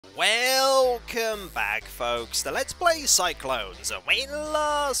Welcome back, folks, to Let's Play CyClones. When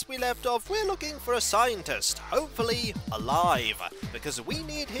last we left off, we're looking for a scientist, hopefully alive, because we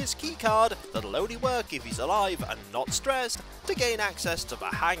need his keycard that'll only work if he's alive and not stressed to gain access to the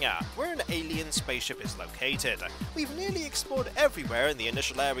hangar, where an alien spaceship is located. We've nearly explored everywhere in the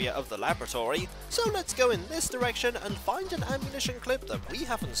initial area of the laboratory, so let's go in this direction and find an ammunition clip that we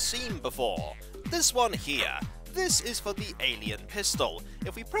haven't seen before. This one here. This is for the alien pistol.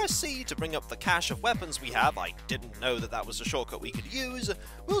 If we press C to bring up the cache of weapons we have, I didn't know that was a shortcut we could use,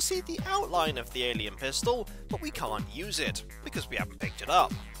 we'll see the outline of the alien pistol, but we can't use it, because we haven't picked it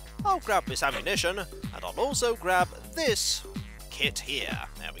up. I'll grab this ammunition, and I'll also grab this kit here.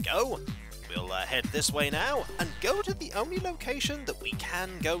 There we go. We'll head this way now, and go to the only location that we can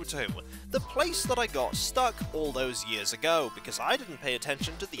go to. The place that I got stuck all those years ago, because I didn't pay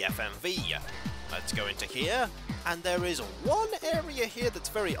attention to the FMV. Let's go into here, and there is one area here that's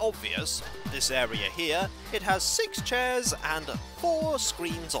very obvious. This area here, it has 6 chairs and 4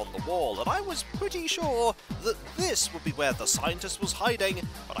 screens on the wall, and I was pretty sure that this would be where the scientist was hiding,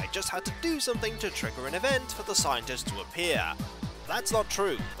 but I just had to do something to trigger an event for the scientist to appear. That's not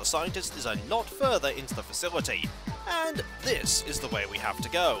true. The scientist is a lot further into the facility, and this is the way we have to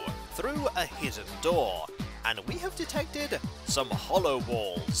go, through a hidden door. And we have detected some hollow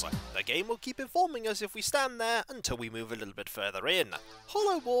walls. The game will keep informing us if we stand there until we move a little bit further in.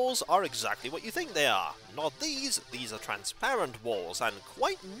 Hollow walls are exactly what you think they are. Not these are transparent walls, and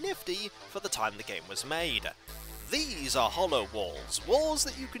quite nifty for the time the game was made. These are hollow walls, walls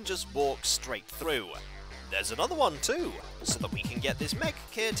that you can just walk straight through. There's another one too, so that we can get this mech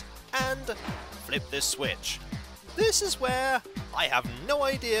kit and flip this switch. This is where I have no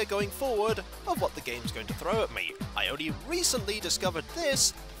idea going forward of what the game's going to throw at me. I only recently discovered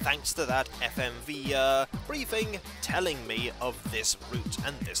this thanks to that FMV briefing telling me of this route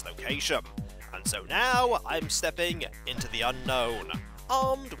and this location. And so now I'm stepping into the unknown,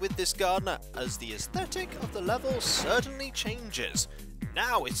 armed with this gun, as the aesthetic of the level certainly changes.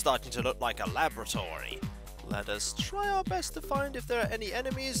 Now it's starting to look like a laboratory. Let us try our best to find if there are any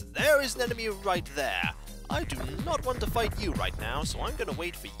enemies. There is an enemy right there. I do not want to fight you right now, so I'm going to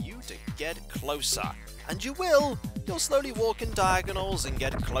wait for you to get closer. And you will! You'll slowly walk in diagonals and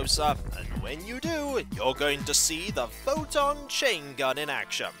get closer, and when you do, you're going to see the photon chain gun in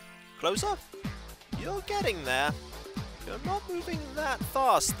action. Closer? You're getting there. You're not moving that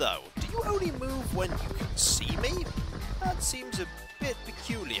fast though. Do you only move when you can see me? That seems a bit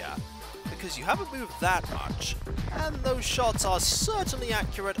peculiar, because you haven't moved that much, and those shots are certainly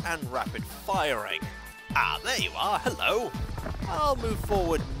accurate and rapid firing. Ah, there you are, hello! I'll move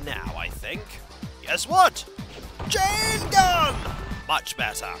forward now, I think. Guess what? Chain gun! Much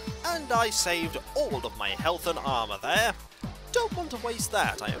better. And I saved all of my health and armor there. Don't want to waste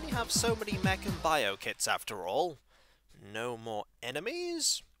that, I only have so many mech and bio kits after all. No more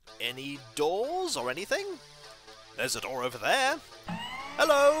enemies? Any doors or anything? There's a door over there.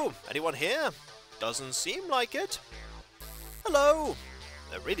 Hello! Anyone here? Doesn't seem like it. Hello!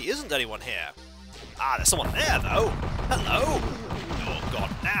 There really isn't anyone here. Ah, there's someone there, though. Hello! You're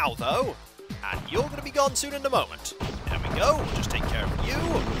gone now, though. And you're going to be gone soon in a moment. There we go. We'll just take care of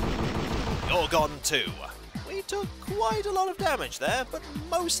you. You're gone too. We took quite a lot of damage there, but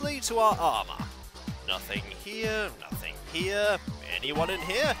mostly to our armor. Nothing here, nothing here. Anyone in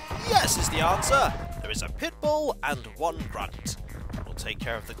here? Yes is the answer. There is a pit bull and 1 grunt. We'll take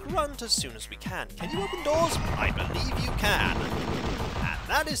care of the grunt as soon as we can. Can you open doors? I believe you can. And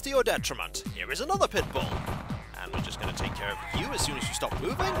that is to your detriment. Here is another pit bull. And we're just going to take care of you as soon as you stop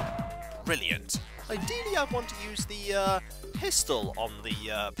moving. Brilliant. Ideally, I want to use the pistol on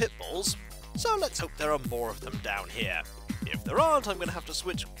the pit bulls. So let's hope there are more of them down here. If there aren't, I'm going to have to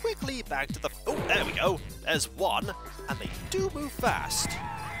switch quickly back to the... Oh, there we go. There's one. And they do move fast.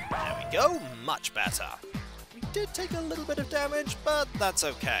 There we go. Much better. We did take a little bit of damage, but that's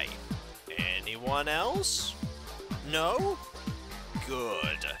okay. Anyone else? No?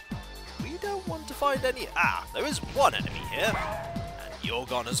 Good. We don't want to find any... Ah, there is one enemy here. And you're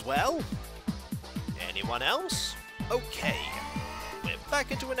gone as well. Anyone else? Okay. We're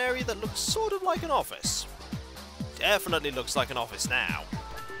back into an area that looks sort of like an office. Definitely looks like an office now.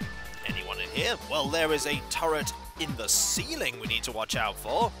 Anyone in here? Well, there is a turret in the ceiling we need to watch out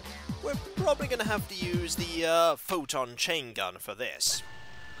for. We're probably going to have to use the photon chain gun for this.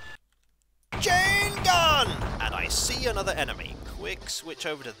 Chain gun! And I see another enemy. Quick switch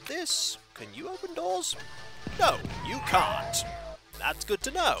over to this. Can you open doors? No, you can't. That's good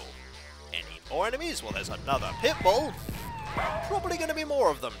to know. Any more enemies? Well, there's another pit bull. Probably going to be more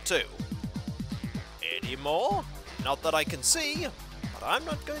of them too. Any more? Not that I can see, but but I'm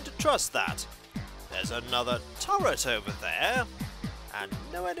not going to trust that. There's another turret over there, and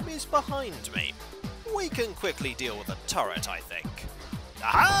no enemies behind me. We can quickly deal with a turret, I think.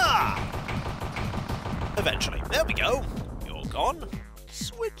 Aha! Eventually. There we go. You're gone.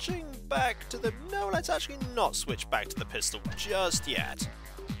 Switching back to the... No, let's actually not switch back to the pistol just yet.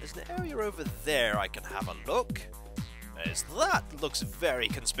 There's an area over there I can have a look. There's that. Looks very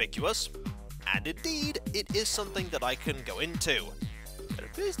conspicuous. And indeed, it is something that I can go into. There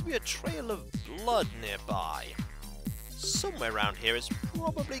appears to be a trail of blood nearby. Somewhere around here is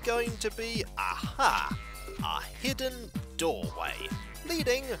probably going to be, aha, a hidden doorway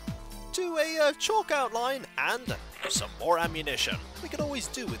leading to a chalk outline and some more ammunition. We could always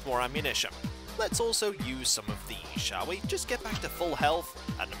do with more ammunition. Let's also use some of these, shall we? Just get back to full health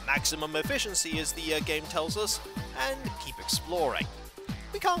and maximum efficiency as the game tells us, and keep exploring.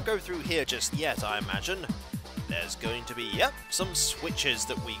 We can't go through here just yet, I imagine. There's going to be, yep, some switches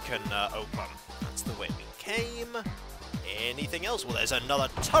that we can open. That's the way we came. Anything else? Well, there's another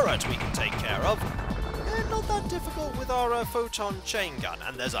turret we can take care of. Not that difficult with our photon chain gun,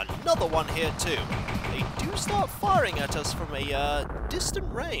 and there's another one here too. They do start firing at us from a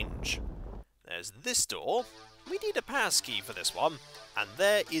distant range. There's this door. We need a passkey for this one, and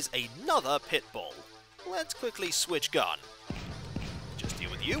there is another pit bull. Let's quickly switch gun. Just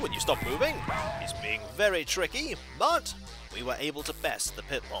deal with you when you stop moving. He's being very tricky, but we were able to best the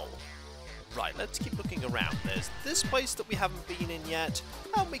pit bull. Right, let's keep looking around. There's this place that we haven't been in yet,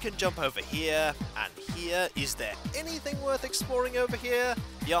 and we can jump over here and here. Is there anything worth exploring over here?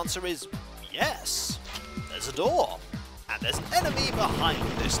 The answer is yes. There's a door, and there's an enemy behind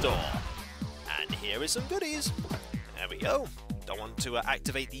this door. And here is some goodies. There we go. Don't want to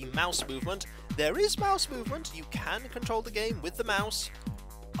activate the mouse movement. There is mouse movement. You can control the game with the mouse.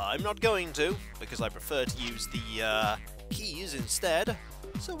 I'm not going to, because I prefer to use the keys instead.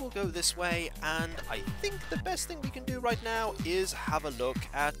 So we'll go this way, and I think the best thing we can do right now is have a look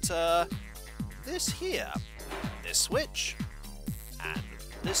at this here. This switch, and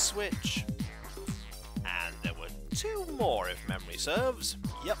this switch, and there were two more if memory serves.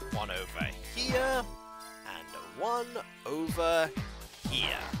 Yep, one over here, and one over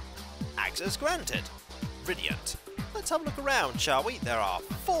here. Access granted. Brilliant. Let's have a look around, shall we? There are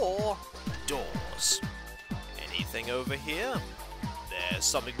 4 doors. Anything over here? There's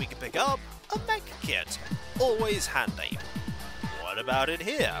something we can pick up. A mech kit. Always handy. What about in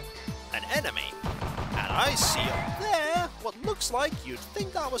here? An enemy. And I see up there what looks like you'd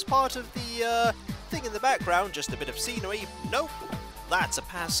think that was part of the thing in the background, just a bit of scenery. Nope. That's a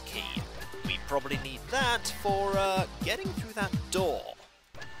pass key. We probably need that for getting through that door.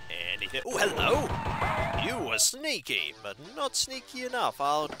 Anything? Oh, hello! You were sneaky, but not sneaky enough.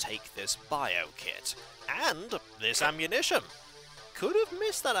 I'll take this bio kit. And this ammunition. Could have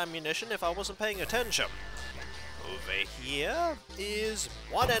missed that ammunition if I wasn't paying attention. Over here is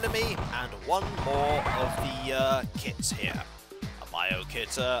one enemy and one more of the kits here. A bio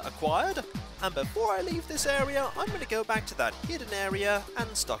kit acquired, and before I leave this area, I'm going to go back to that hidden area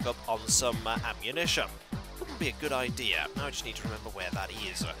and stock up on some ammunition. Wouldn't be a good idea. Now I just need to remember where that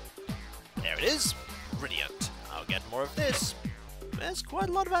is. There it is. Brilliant. I'll get more of this. There's quite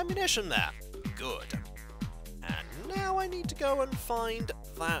a lot of ammunition there. Good. And now I need to go and find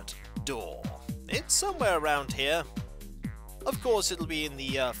that door. It's somewhere around here. Of course, it'll be in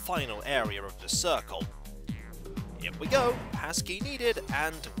the final area of the circle. Here we go. Passkey needed,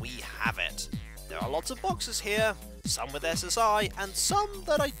 and we have it. There are lots of boxes here, some with SSI, and some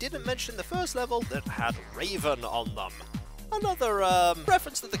that I didn't mention in the first level that had Raven on them. Another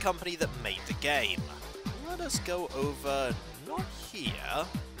reference to the company that made the game. Let us go over, not here.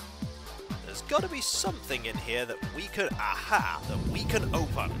 There's got to be something in here that we could, that we can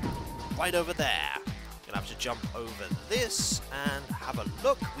open. Right over there. Gonna have to jump over this and have a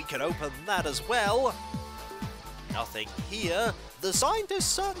look. We can open that as well. Nothing here. The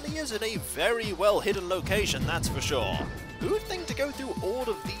scientist certainly is in a very well hidden location, that's for sure. Who'd think to go through all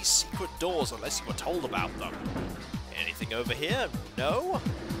of these secret doors unless you were told about them? Anything over here? No?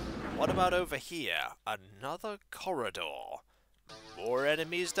 What about over here? Another corridor. More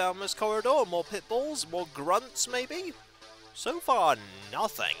enemies down this corridor, more pit bulls, more grunts maybe? So far,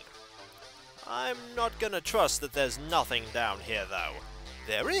 nothing. I'm not gonna trust that there's nothing down here though.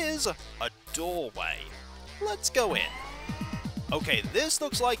 There is a doorway. Let's go in. Okay, this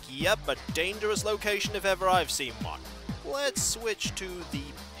looks like, yep, a dangerous location if ever I've seen one. Let's switch to the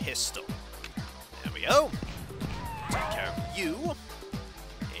pistol. There we go. Take care of you.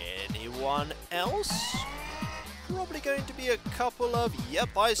 Anyone else? Probably going to be a couple of... Yep,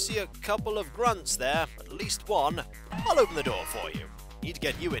 I see a couple of grunts there. At least one. I'll open the door for you. Need to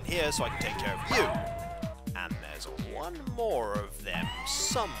get you in here so I can take care of you. And there's one more of them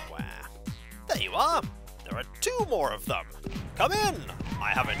somewhere. There you are! There are 2 more of them! Come in!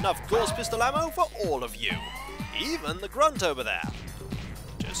 I have enough Gauss pistol ammo for all of you! Even the grunt over there!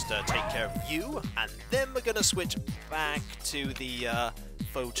 Just take care of you, and then we're gonna switch back to the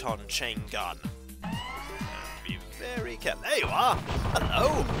photon chain gun. Be very careful. There you are!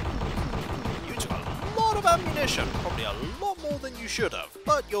 Hello! You took a lot of ammunition, probably a lot more than you should have,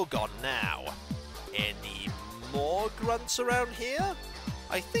 but you're gone now. Any more grunts around here?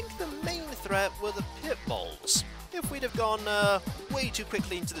 I think the main threat were the pit bulls. If we'd have gone way too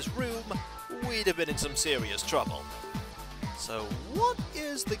quickly into this room, we'd have been in some serious trouble. So what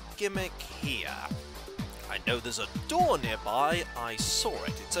is the gimmick here? I know there's a door nearby, I saw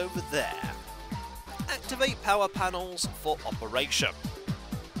it, it's over there. Activate power panels for operation.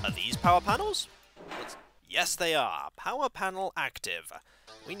 Are these power panels? Yes they are, power panel active.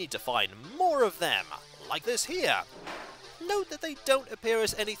 We need to find more of them, like this here. Note that they don't appear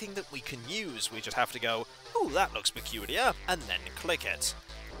as anything that we can use, we just have to go, oh that looks peculiar, and then click it.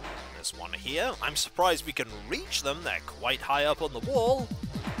 There's one here, I'm surprised we can reach them, they're quite high up on the wall.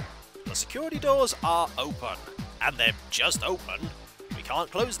 The security doors are open, and they're just open. We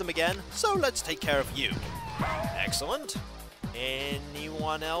can't close them again, so let's take care of you. Excellent.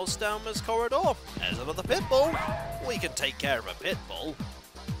 Anyone else down this corridor? There's another pit bull. We can take care of a pit bull.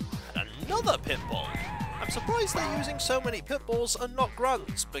 And another pit bull. I'm surprised they're using so many pit bulls and not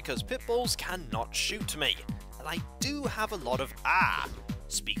grunts, because pit bulls cannot shoot me. And I do have a lot of...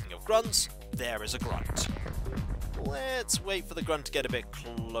 Speaking of grunts, there is a grunt. Let's wait for the grunt to get a bit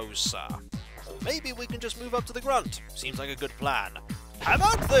closer. Or maybe we can just move up to the grunt. Seems like a good plan. Have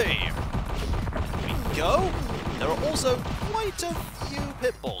at thee! Here we go. There are also quite a few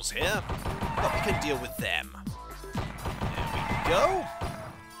pit bulls here, but we can deal with them. There we go.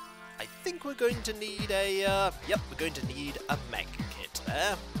 I think we're going to need a, we're going to need a mech kit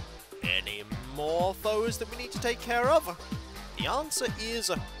there. Any more foes that we need to take care of? The answer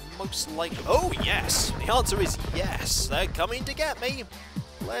is most likely... Oh, yes! The answer is yes! They're coming to get me!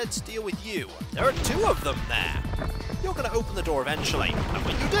 Let's deal with you. There are 2 of them there. You're going to open the door eventually. And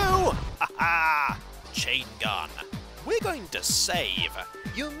when you do... Ha-ha! Chain gun. We're going to save.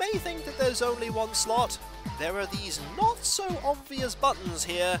 You may think that there's only 1 slot. There are these not so obvious buttons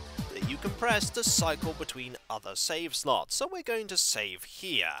here that you can press to cycle between other save slots. So we're going to save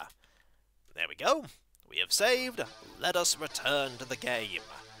here. There we go. We have saved, let us return to the game,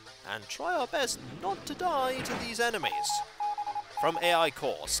 and try our best not to die to these enemies. From AI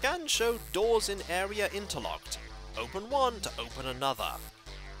Core, scans show doors in area interlocked. Open one to open another.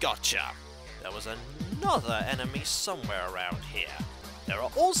 Gotcha! There was another enemy somewhere around here. There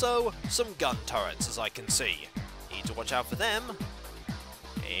are also some gun turrets, as I can see. Need to watch out for them.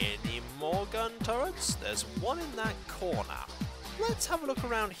 Any more gun turrets? There's one in that corner. Let's have a look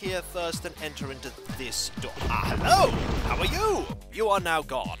around here first and enter into this door. Hello! How are you? You are now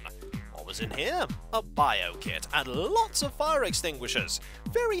gone. What was in here? A bio kit and lots of fire extinguishers.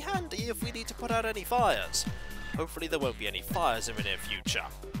 Very handy if we need to put out any fires. Hopefully there won't be any fires in the near future.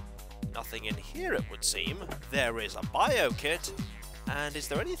 Nothing in here it would seem. There is a bio kit. And is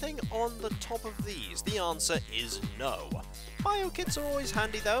there anything on the top of these? The answer is no. Bio kits are always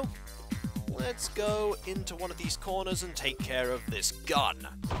handy though. Let's go into one of these corners and take care of this gun.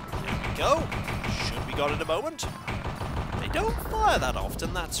 There we go. Should be gone in a moment. They don't fire that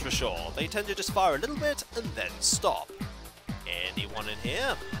often, that's for sure. They tend to just fire a little bit and then stop. Anyone in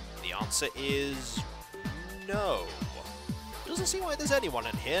here? The answer is no. Doesn't seem like there's anyone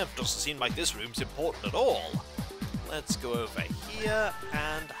in here. Doesn't seem like this room's important at all. Let's go over here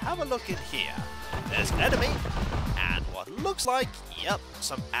and have a look in here. There's an enemy. And what looks like, yep,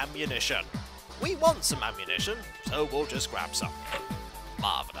 some ammunition. We want some ammunition, so we'll just grab some.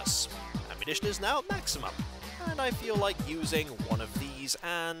 Marvellous. Ammunition is now at maximum, and I feel like using one of these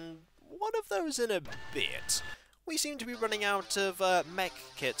and one of those in a bit. We seem to be running out of mech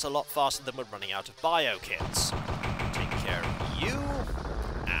kits a lot faster than we're running out of bio kits. Take care of you,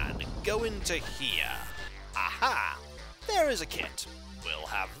 and go into here. Aha! There is a kit. We'll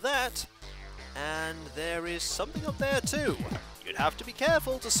have that. And there is something up there too. You'd have to be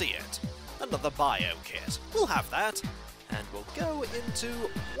careful to see it. Another bio kit. We'll have that. And we'll go into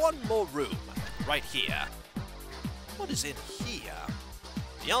one more room. Right here. What is in here?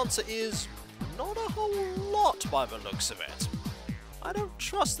 The answer is not a whole lot by the looks of it. I don't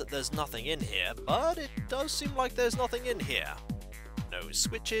trust that there's nothing in here, but it does seem like there's nothing in here. No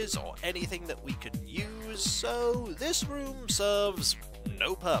switches or anything that we can use, so this room serves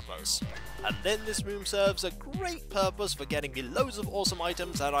no purpose. And then this room serves a great purpose for getting me loads of awesome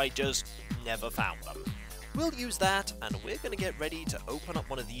items and I just never found them. We'll use that, and we're going to get ready to open up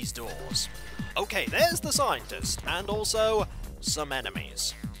one of these doors. Okay, there's the scientist, and also some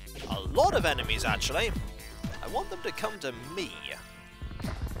enemies. A lot of enemies, actually. I want them to come to me.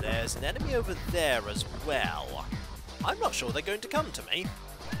 There's an enemy over there as well. I'm not sure they're going to come to me.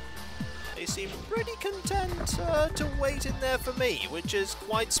 They seem pretty content to wait in there for me, which is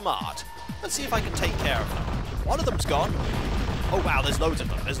quite smart. Let's see if I can take care of them. One of them's gone. Oh wow, there's loads of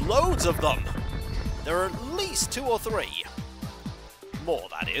them. There's loads of them! There are at least 2 or 3. More,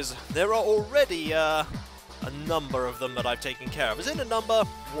 that is. There are already a number of them that I've taken care of. Is it a number?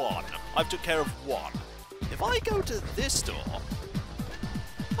 1. I've took care of 1. If I go to this door...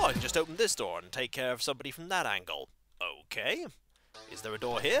 Oh, I can just open this door and take care of somebody from that angle. Okay. Is there a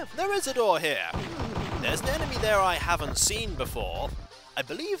door here? There is a door here! There's an enemy there I haven't seen before. I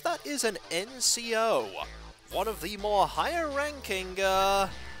believe that is an NCO. One of the more higher-ranking,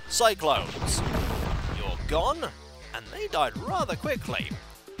 CyClones. You're gone, and they died rather quickly.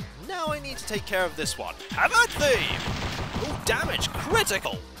 Now I need to take care of this one. Have at thee! Oh, damage!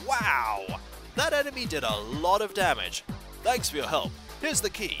 Critical! Wow! That enemy did a lot of damage. Thanks for your help. Here's the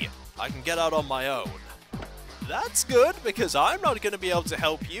key. I can get out on my own. That's good, because I'm not going to be able to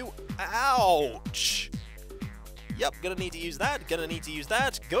help you. Ouch! Yep, gonna need to use that, gonna need to use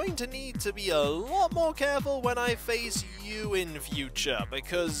that. Going to need to be a lot more careful when I face you in future,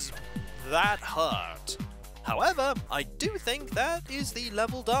 because that hurt. However, I do think that is the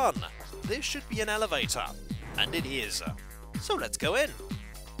level done. This should be an elevator, and it is. So let's go in.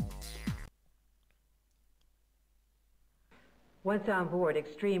 Once on board,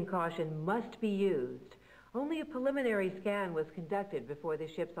 extreme caution must be used. Only a preliminary scan was conducted before the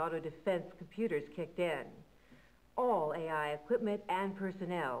ship's auto-defense computers kicked in. All AI equipment and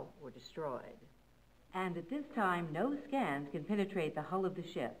personnel were destroyed. And at this time, no scans can penetrate the hull of the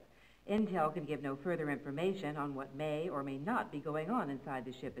ship. Intel can give no further information on what may or may not be going on inside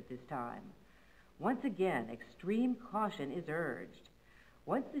the ship at this time. Once again, extreme caution is urged.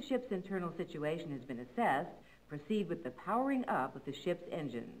 Once the ship's internal situation has been assessed, proceed with the powering up of the ship's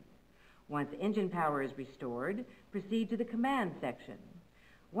engines. Once engine power is restored, proceed to the command section.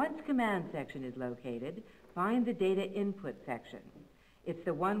 Once command section is located, find the data input section. It's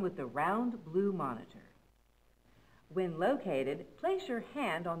the one with the round blue monitor. When located, place your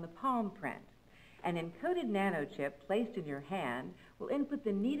hand on the palm print. An encoded nanochip placed in your hand will input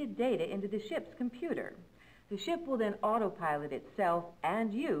the needed data into the ship's computer. The ship will then autopilot itself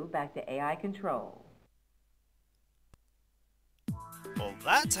and you back to AI control. Well,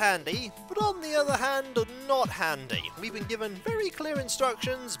 that's handy, but on the other hand, not handy. We've been given very clear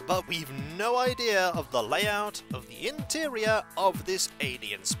instructions, but we've no idea of the layout of the interior of this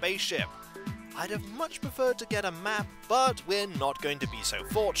alien spaceship. I'd have much preferred to get a map, but we're not going to be so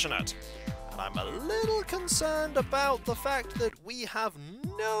fortunate. And I'm a little concerned about the fact that we have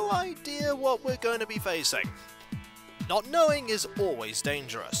no idea what we're going to be facing. Not knowing is always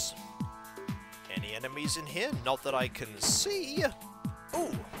dangerous. Any enemies in here? Not that I can see.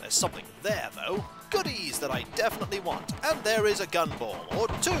 Ooh, there's something there though. Goodies that I definitely want. And there is a gun ball, or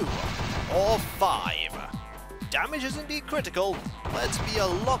 2, or 5. Damage is indeed critical. Let's be a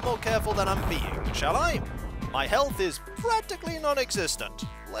lot more careful than I'm being, shall I? My health is practically non-existent.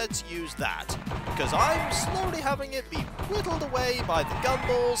 Let's use that, because I'm slowly having it be whittled away by the gun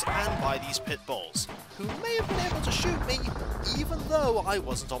balls and by these pit bulls, who may have been able to shoot me, even though I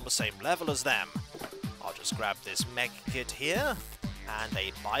wasn't on the same level as them. I'll just grab this mech kit here, and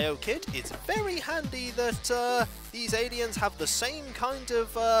a bio kit. It's very handy that these aliens have the same kind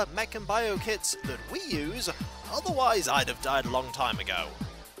of mech and bio kits that we use, otherwise I'd have died a long time ago.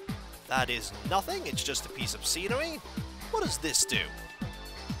 That is nothing, it's just a piece of scenery. What does this do?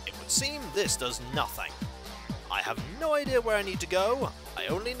 It would seem this does nothing. I have no idea where I need to go, I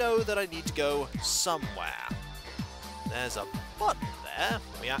only know that I need to go somewhere. There's a button there,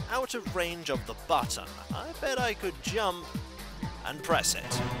 we are out of range of the button. I bet I could jump and press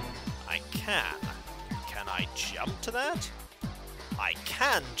it. I can. Can I jump to that? I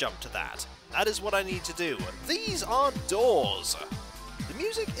can jump to that. That is what I need to do. These are doors. The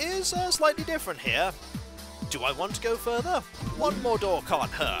music is slightly different here. Do I want to go further? One more door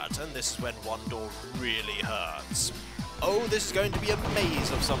can't hurt, and this is when one door really hurts. Oh, this is going to be a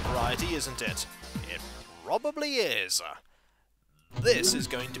maze of some variety, isn't it? It probably is. This is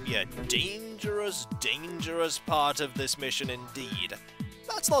going to be a dangerous, dangerous part of this mission indeed.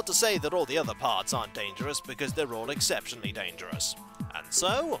 That's not to say that all the other parts aren't dangerous, because they're all exceptionally dangerous. And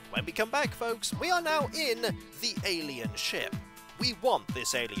so, when we come back, folks, we are now in the alien ship. We want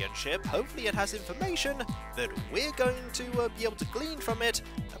this alien ship. Hopefully it has information that we're going to be able to glean from it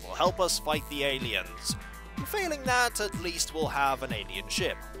that will help us fight the aliens. Failing that, at least we'll have an alien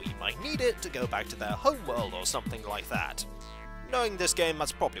ship. We might need it to go back to their homeworld or something like that. Knowing this game,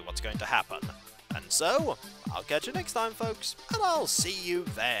 that's probably what's going to happen. And so, I'll catch you next time, folks, and I'll see you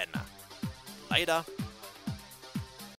then. Later.